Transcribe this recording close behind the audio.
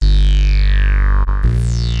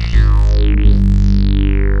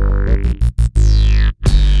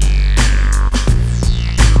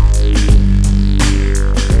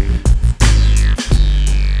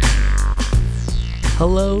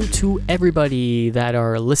to everybody that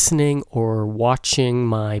are listening or watching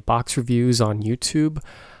my box reviews on YouTube.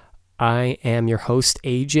 I am your host,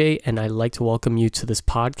 AJ, and I'd like to welcome you to this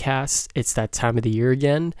podcast. It's that time of the year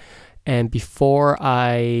again. And before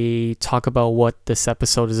I talk about what this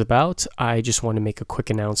episode is about, I just want to make a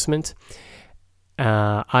quick announcement.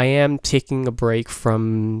 I am taking a break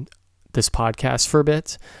from this podcast for a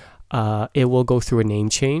bit. It will go through a name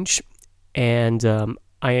change. And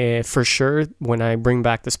I for sure, when I bring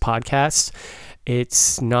back this podcast,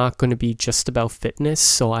 it's not going to be just about fitness.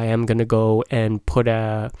 So I am going to go and put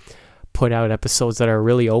out episodes that are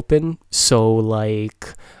really open. So like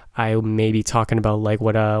I may be talking about like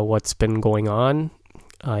what's been going on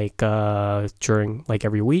like during like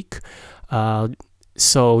every week.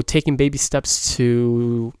 So taking baby steps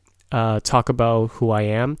to talk about who I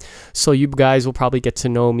am. So you guys will probably get to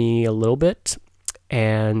know me a little bit.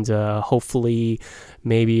 And hopefully,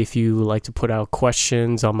 maybe if you like to put out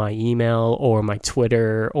questions on my email or my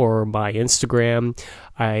Twitter or my Instagram,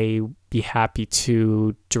 I'd be happy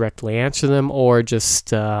to directly answer them or just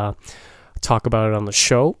talk about it on the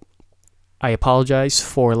show. I apologize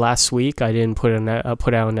for last week. I didn't put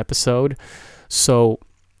out an episode. So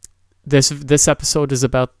this episode is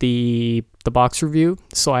about the box review.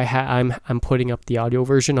 So I'm putting up the audio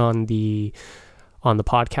version on the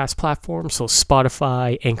podcast platform, so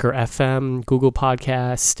Spotify, Anchor FM, Google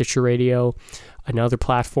Podcasts, Stitcher Radio, and other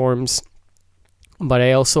platforms. But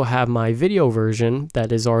I also have my video version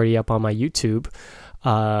that is already up on my YouTube.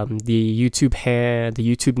 The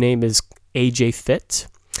YouTube name is AJ Fit.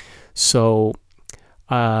 So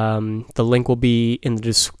the link will be in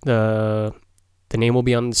the name will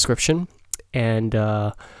be on the description, and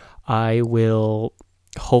I will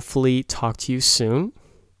hopefully talk to you soon.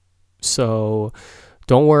 So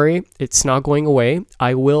don't worry, it's not going away.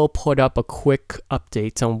 I will put up a quick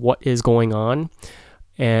update on what is going on,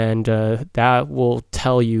 and that will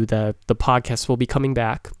tell you that the podcast will be coming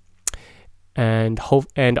back. And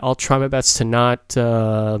I'll try my best to not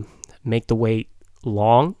make the wait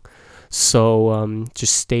long. So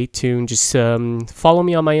just stay tuned. Just follow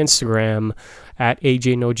me on my Instagram at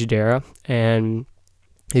AJ Nojadera, and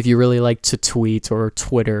if you really like to tweet or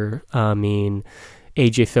Twitter,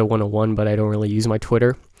 AJFit101, but I don't really use my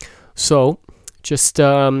Twitter. So just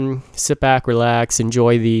sit back, relax,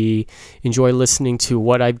 enjoy listening to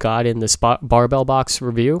what I've got in this barbell box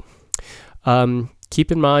review.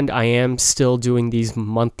 Keep in mind, I am still doing these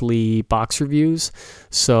monthly box reviews.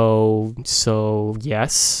 So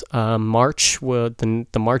yes, the March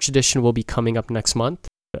edition will be coming up next month.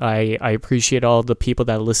 I appreciate all the people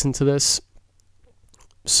that listen to this.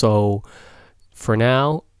 So for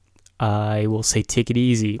now, I will say take it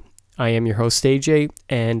easy. I am your host, AJ,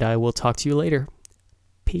 and I will talk to you later.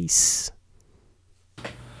 Peace.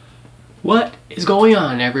 What is going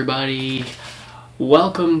on, everybody?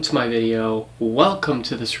 Welcome to my video. Welcome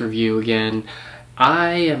to this review again.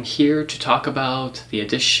 I am here to talk about the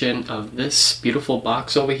addition of this beautiful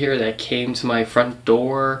box over here that came to my front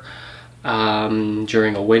door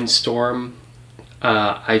during a windstorm.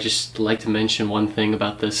 I just like to mention one thing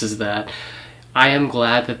about this is that I am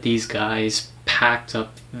glad that these guys packed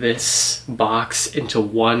up this box into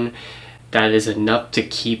one that is enough to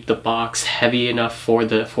keep the box heavy enough for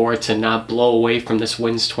it to not blow away from this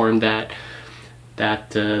windstorm that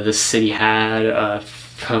the city had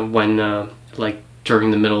when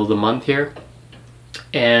during the middle of the month here.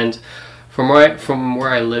 And from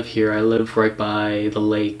where I live here, I live right by the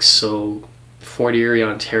lake, so Fort Erie,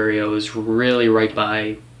 Ontario is really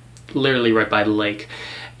literally right by the lake.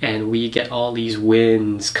 And we get all these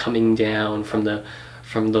winds coming down from the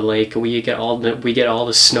lake. We get all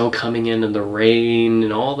the snow coming in and the rain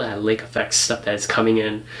and all that lake effect stuff that's coming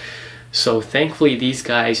in. So thankfully these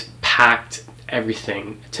guys packed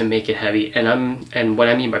everything to make it heavy. And what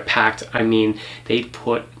I mean by packed, I mean they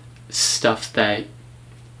put stuff that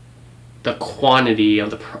the quantity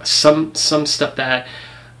of some stuff that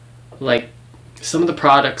like. Some of the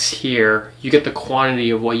products here, you get the quantity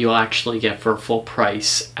of what you'll actually get for full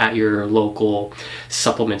price at your local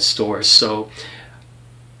supplement stores. So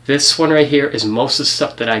this one right here is most of the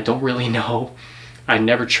stuff that I don't really know. I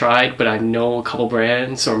never tried, but I know a couple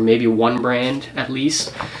brands, or maybe one brand at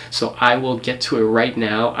least. So I will get to it right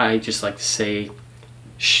now. I just like to say,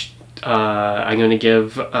 I'm going to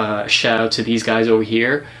give a shout out to these guys over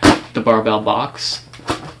here, the Barbell Box.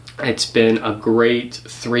 It's been a great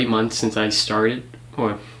 3 months since I started,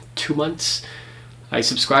 or 2 months. I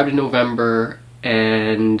subscribed in November,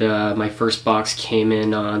 and my first box came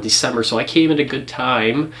in December, so I came at a good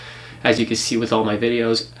time. As you can see with all my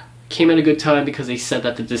videos, came at a good time because they said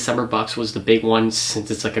that the December box was the big one since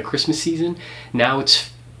it's like a Christmas season. Now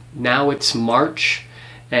it's Now it's March,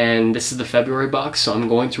 and this is the February box, so I'm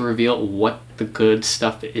going to reveal what the good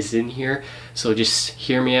stuff is in here. So just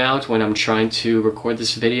hear me out when I'm trying to record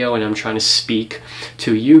this video and I'm trying to speak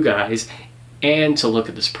to you guys and to look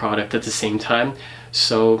at this product at the same time.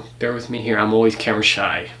 So bear with me here, I'm always camera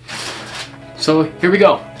shy. So here we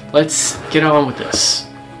go, let's get on with this.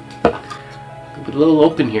 A little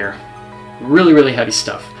open here, really heavy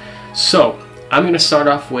stuff. So I'm going to start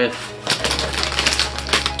off with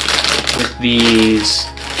these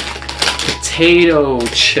potato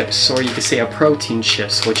chips, or you could say a protein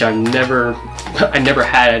chips, which I never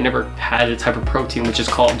had a type of protein which is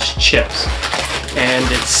called chips, and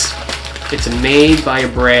it's made by a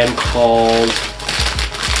brand called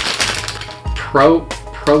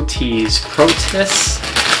Protis,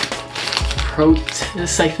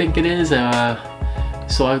 I think it is.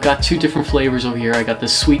 So I've got two different flavors over here. I got the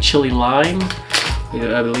sweet chili lime,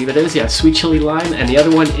 I believe it is, yeah, sweet chili lime, and the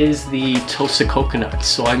other one is the toasted coconut.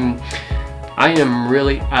 So I don't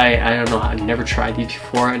know, I've never tried these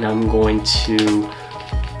before, and I'm going to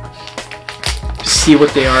see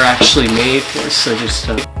what they are actually made for.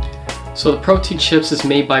 So the protein chips is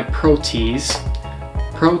made by Protis.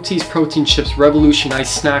 Protis protein chips revolutionize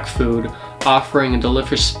snack food, offering a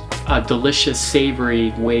delicious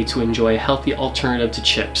savory way to enjoy a healthy alternative to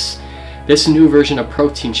chips. This new version of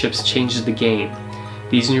protein chips changes the game.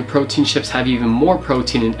 These new protein chips have even more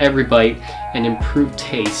protein in every bite, an improved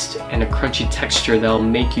taste, and a crunchy texture that'll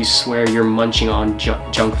make you swear you're munching on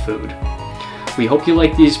junk food. We hope you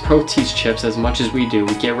like these Protis chips as much as we do.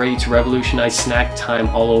 Get ready to revolutionize snack time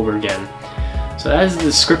all over again. So that is the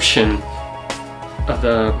description of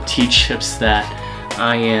the Protis chips that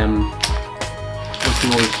I am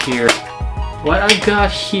looking over here. What I've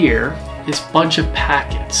got here is a bunch of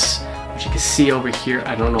packets, which you can see over here.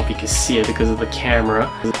 I don't know if you can see it because of the camera,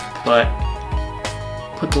 but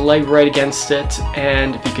put the light right against it,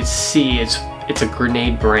 and if you can see, it's a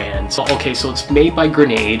Grenade brand. So it's made by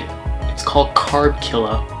Grenade. It's called Carb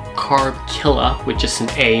Killa, with just an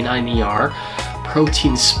A, not an ER,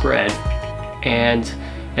 protein spread, and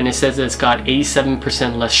it says that it's got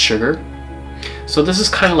 87% less sugar. So this is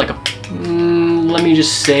kind of like let me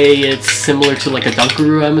just say it's similar to like a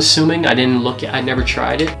Dunkaroo, I'm assuming. I never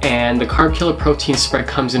tried it. And the Carb Killa protein spread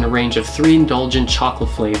comes in a range of 3 indulgent chocolate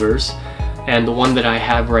flavors. And the one that I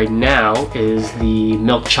have right now is the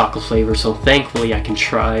milk chocolate flavor, so thankfully I can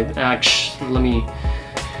try.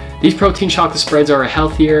 These protein chocolate spreads are a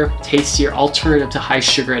healthier, tastier alternative to high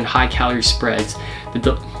sugar and high calorie spreads.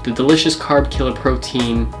 The delicious Carb Killa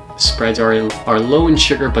protein spreads are low in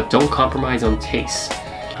sugar but don't compromise on taste.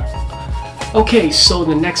 Okay, so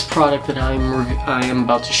the next product that I am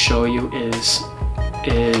about to show you is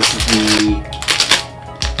the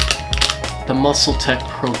MuscleTech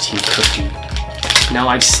protein cookie. Now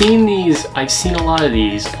I've seen a lot of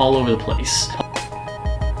these all over the place.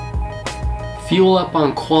 Fuel up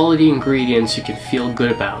on quality ingredients you can feel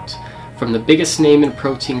good about. From the biggest name in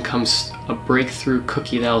protein comes a breakthrough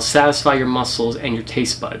cookie that'll satisfy your muscles and your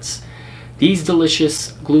taste buds. These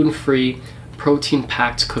delicious, gluten-free,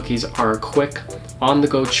 protein-packed cookies are a quick,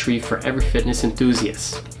 on-the-go treat for every fitness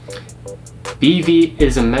enthusiast. BV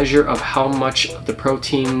is a measure of how much of the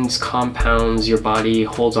protein's compounds your body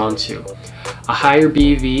holds on to. A higher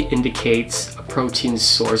BV indicates a protein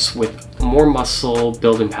source with more muscle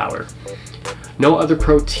building power. No other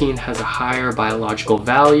protein has a higher biological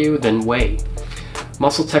value than whey.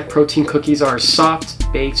 MuscleTech protein cookies are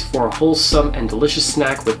soft, baked for a wholesome and delicious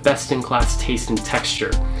snack with best-in-class taste and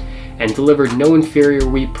texture, and deliver no inferior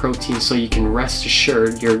wheat protein, so you can rest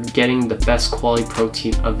assured you're getting the best quality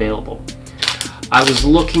protein available. I was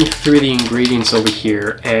looking through the ingredients over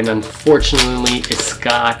here, and unfortunately it's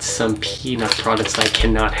got some peanut products I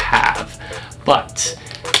cannot have, but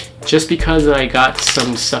just because I got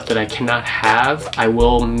some stuff that I cannot have, I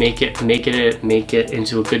will make it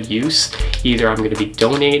into a good use. Either I'm going to be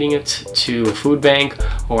donating it to a food bank,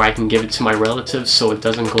 or I can give it to my relatives so it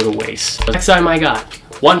doesn't go to waste. The next time I got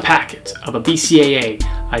one packet of a BCAA.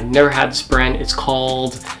 I've never had this brand. It's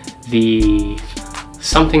called the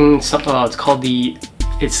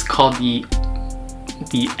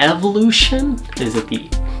Evolution. Is it the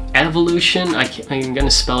Evolution? I'm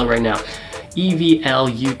gonna spell it right now.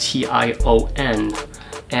 EVLUTION,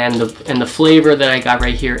 and the flavor that I got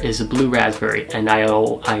right here is a blue raspberry, and I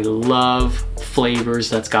love flavors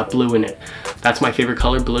that's got blue in it. That's my favorite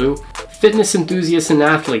color, blue. Fitness enthusiasts and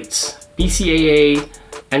athletes, BCAA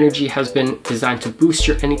Energy has been designed to boost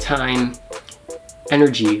your anytime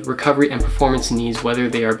energy, recovery, and performance needs, whether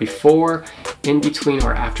they are before, in between,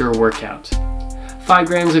 or after a workout. 5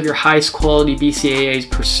 grams of your highest quality BCAAs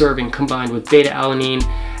per serving, combined with beta-alanine,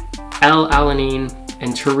 L-alanine,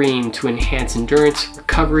 and taurine to enhance endurance,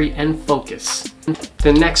 recovery, and focus.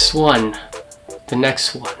 The next one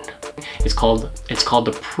is called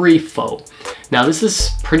the Pre-Fo. Now this is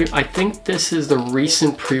I think this is the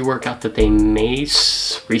recent pre-workout that they made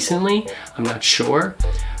recently. I'm not sure,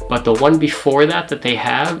 but the one before that they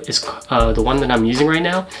have is the one that I'm using right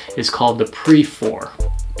now is called the Pre-4,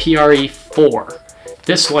 Pre-4.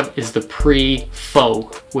 This one is the Pre-Fo,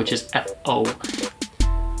 which is F-O.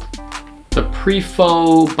 The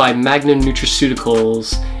Pre-Fo by Magnum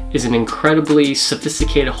Nutraceuticals is an incredibly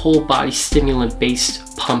sophisticated whole body stimulant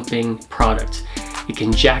based pumping product. It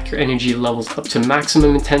can jack your energy levels up to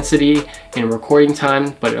maximum intensity in recording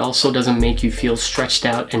time, but it also doesn't make you feel stretched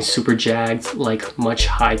out and super jagged like much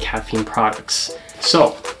high caffeine products.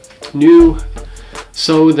 So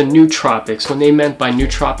the nootropics, when they meant by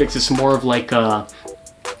nootropics, it's more of like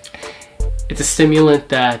it's a stimulant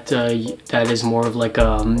that is more of like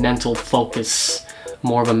a mental focus,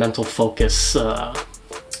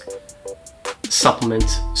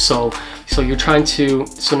 supplement. So you're trying to,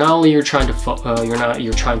 not only you're trying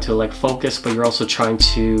to like focus, but you're also trying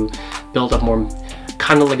to build up more,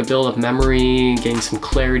 kind of like a build up memory, getting some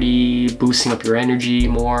clarity, boosting up your energy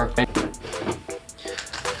more.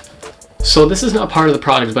 So this is not part of the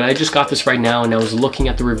product, but I just got this right now and I was looking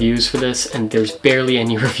at the reviews for this and there's barely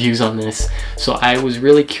any reviews on this. So I was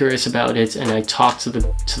really curious about it and I talked to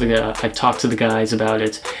the guys about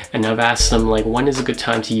it and I've asked them like when is a good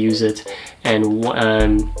time to use it and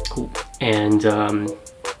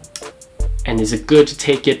is it good to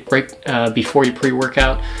take it right before your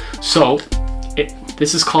pre-workout. So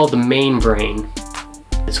this is called the Main Brain.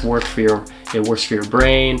 It works for your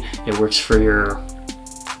brain, it works for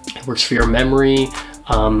your memory.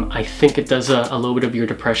 I think it does a little bit of your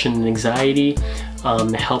depression and anxiety.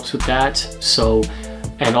 It helps with that. So,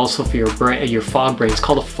 and also for your brain, your fog brain. It's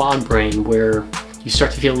called a fog brain, where you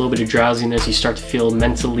start to feel a little bit of drowsiness. You start to feel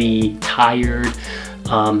mentally tired.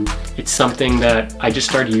 It's something that I just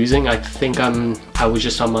started using. I think I was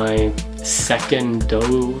just on my second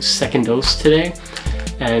dose today,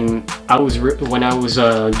 and when I was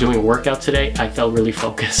doing a workout today, I felt really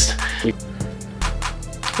focused.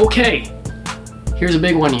 Okay, here's a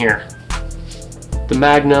big one here. The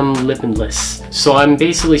Magnum Limitless. So I'm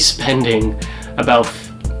basically spending about,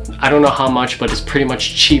 I don't know how much, but it's pretty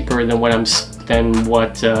much cheaper than what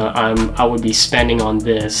I would be spending on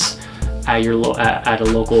this at a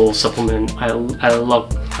local supplement. I'm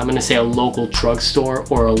gonna say a local drugstore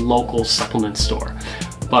or a local supplement store.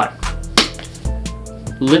 But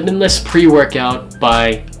Limitless pre-workout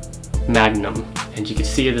by Magnum, and you can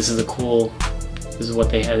see this is a cool. This is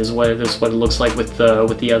what they have. This is what it looks like with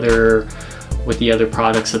the other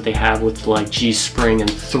products that they have with like G-Spring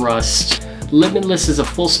and Thrust. Limitless is a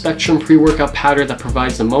full spectrum pre-workout powder that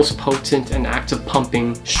provides the most potent and active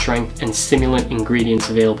pumping, strength, and stimulant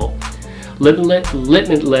ingredients available.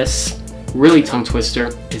 Limitless, really tongue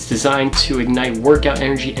twister, is designed to ignite workout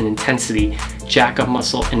energy and intensity, jack up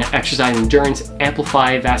muscle and exercise endurance,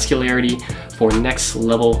 amplify vascularity for next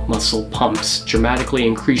level muscle pumps, dramatically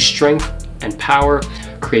increase strength and power,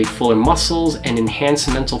 create fuller muscles, and enhance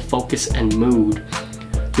mental focus and mood.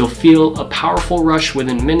 You'll feel a powerful rush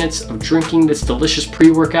within minutes of drinking this delicious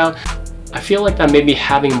pre-workout. I feel like that maybe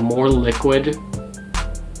having more liquid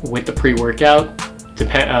with the pre-workout,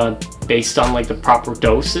 based on like the proper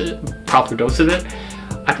dose of it.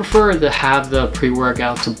 I prefer to have the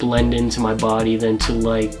pre-workout to blend into my body than to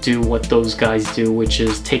like do what those guys do, which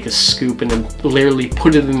is take a scoop and then literally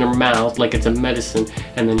put it in their mouth like it's a medicine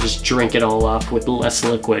and then just drink it all off with less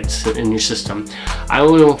liquids in your system. I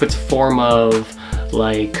don't know if it's a form of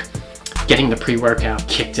like getting the pre-workout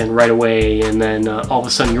kicked in right away and then all of a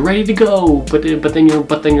sudden you're ready to go, but then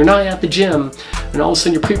you're not at the gym, and all of a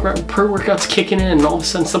sudden your pre-workout's kicking in and all of a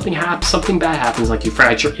sudden something bad happens, like you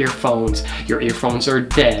forgot your earphones are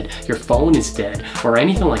dead, your phone is dead, or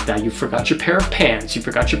anything like that. You forgot your pair of pants, you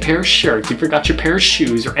forgot your pair of shirts, you forgot your pair of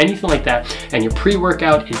shoes, or anything like that, and your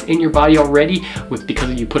pre-workout is in your body already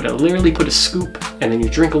because you literally put a scoop and then you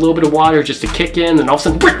drink a little bit of water just to kick in, and all of a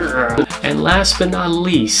sudden, and last but not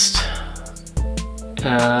least,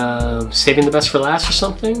 saving the best for last or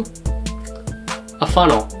something? A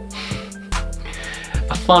funnel.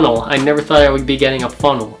 A funnel. I never thought I would be getting a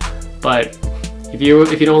funnel, but if you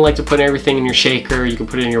don't like to put everything in your shaker, you can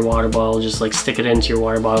put it in your water bottle. Just like stick it into your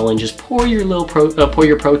water bottle and just pour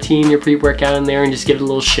your protein, your pre-workout in there, and just give it a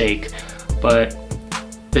little shake. But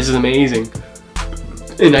this is amazing,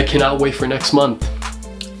 and I cannot wait for next month.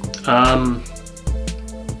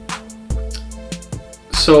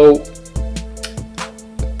 So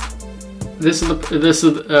this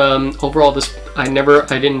is overall.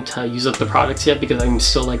 didn't use up the products yet because I'm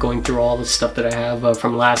still like going through all the stuff that I have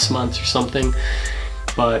from last month or something,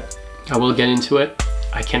 but I will get into it.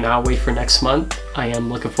 I cannot wait for next month. I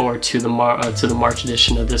am looking forward to the March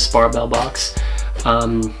edition of this barbell box.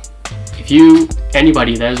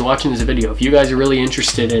 Anybody that is watching this video, if you guys are really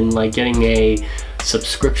interested in like getting a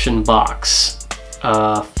subscription box,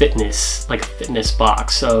 fitness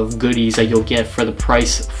box of goodies that you'll get for the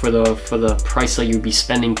price that you'd be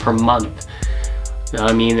spending per month,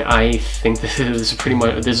 I mean, I think this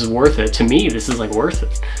is worth it. To me, this is like worth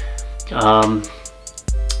it.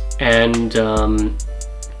 And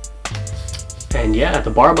yeah,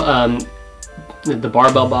 the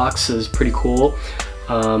barbell box is pretty cool.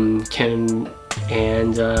 Looking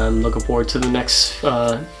forward to the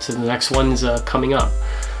next ones coming up.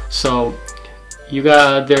 So you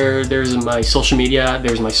got there's my social media.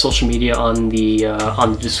 There's my social media on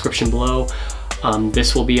the description below.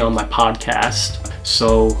 This will be on my podcast,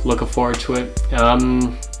 so looking forward to it.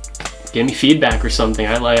 Give me feedback or something.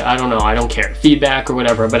 I don't know, I don't care, feedback or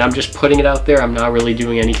whatever, but I'm just putting it out there. I'm not really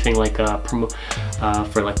doing anything like for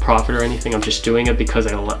like profit or anything. I'm just doing it because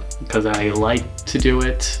I like to do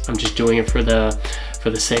it. I'm just doing it for the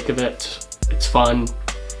sake of it. It's fun.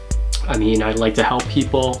 I mean, I'd like to help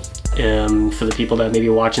people. For the people that may be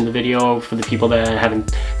watching the video, for the people that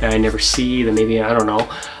I never see, that maybe, I don't know.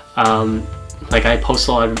 Like, I post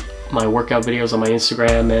a lot of my workout videos on my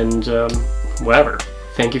Instagram and whatever.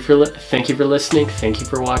 Thank you for listening. Thank you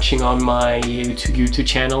for watching on my YouTube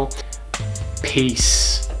channel.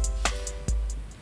 Peace.